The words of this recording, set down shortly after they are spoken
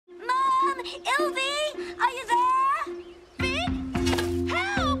Ylvi, are you there? Vic?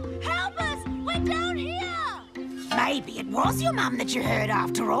 Help! Help us! We're down here! Maybe it was your mum that you heard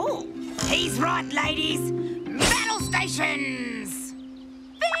after all. He's right, ladies. Battle stations!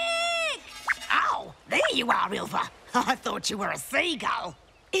 Vic! Oh, there you are, Ylva. I thought you were a seagull.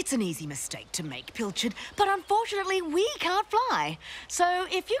 It's an easy mistake to make, Pilchard, but unfortunately we can't fly. So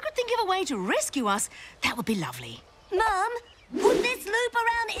if you could think of a way to rescue us, that would be lovely. Mum, put this loop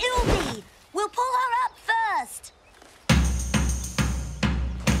around Ylvi. We'll pull her up first.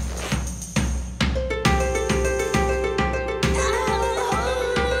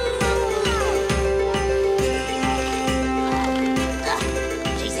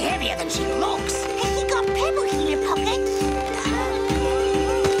 She's heavier than she looks. Have you got pebbles in your pocket?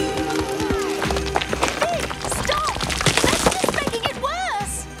 Stop! That's just making it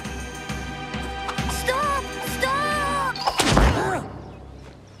worse! Stop! Stop!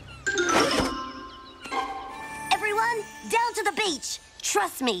 Everyone, down to the beach.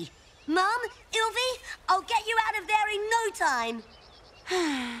 Trust me. Mum, Ylvi, I'll get you out of there in no time.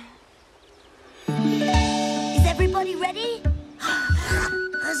 Is everybody ready?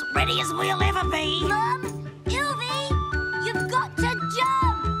 As ready as we'll ever be. Mum, Ylvi, you've got to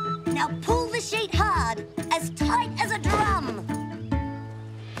jump. Now pull the sheet hard, as tight as a drum.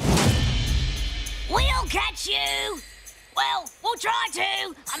 We'll catch you. Well, we'll try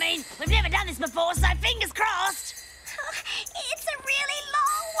to. I mean, we've never done this before, so fingers crossed. It's a really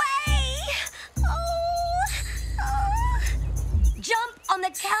long way. Oh. Jump on the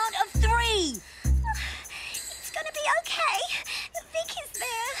count of 3. It's gonna be okay. Vic is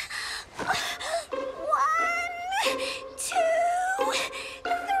there. 1, 2, 3.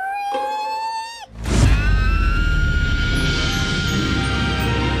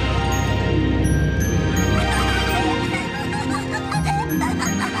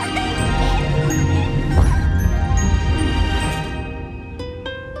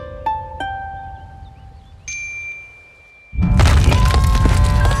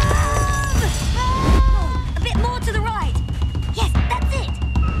 A bit more to the right. Yes, that's it.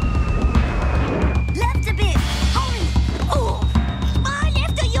 Left a bit. Hurry. Oh, my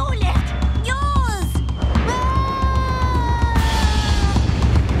left or your left? Yours.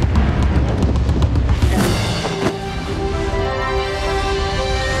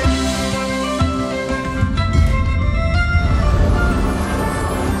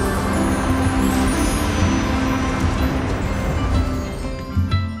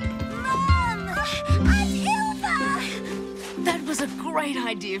 Mom, I'm Ylva. That was a great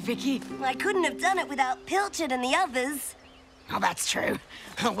idea, Vicky. I couldn't have done it without Pilchard and the others. Oh, that's true.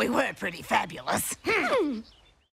 We were pretty fabulous.